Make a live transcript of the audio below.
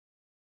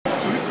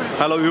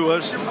Hello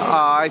viewers,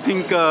 I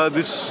think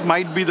this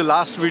might be the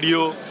last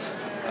video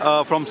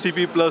from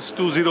CP Plus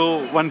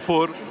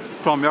 2014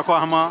 from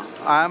Yokohama.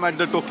 I am at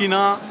the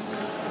Tokina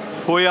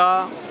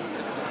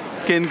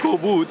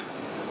Hoya-Kenko booth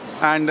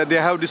and they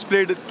have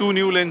displayed two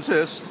new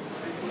lenses.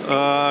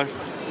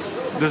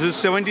 This is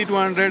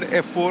 7200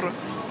 f4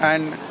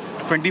 and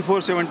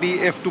 2470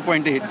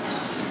 f2.8.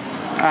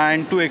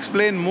 And to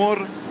explain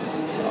more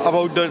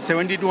about the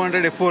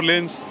 7200 f4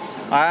 lens,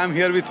 I am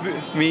here with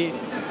me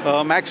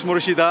Max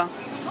Morishita.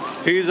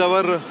 He is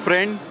our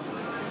friend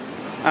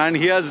and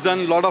he has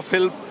done a lot of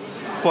help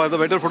for the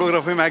Better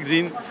Photography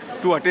magazine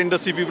to attend the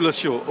CP Plus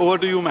show. Over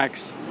to you,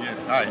 Max. Yes,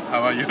 hi,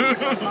 how are you?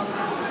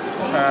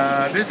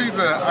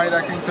 I'd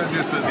like to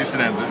introduce this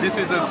lens. This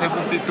is a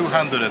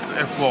 7200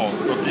 f4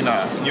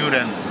 Tokina new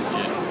lens.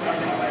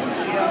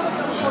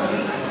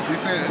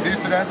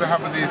 This lens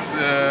have this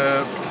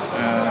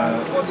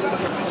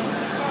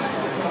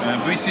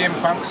VCM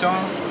function,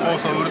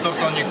 also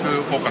ultrasonic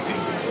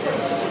focusing.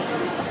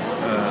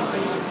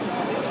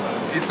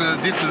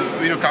 This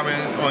will come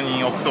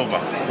in October.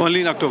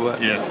 Only in October?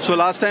 Yes. So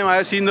last time I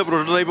have seen the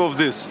prototype of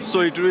this.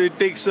 So it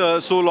takes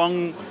so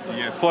long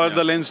for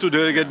the lens to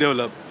get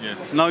developed. Yes.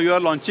 Now you are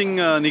launching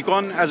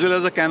Nikon as well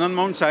as a Canon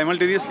mount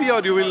simultaneously,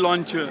 or you will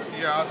launch? Yeah,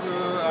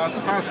 at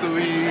first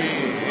we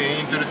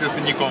introduced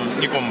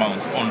Nikon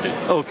mount only.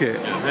 Okay.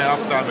 Then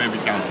after maybe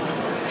Canon.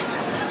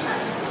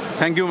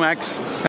 Thank you, Max.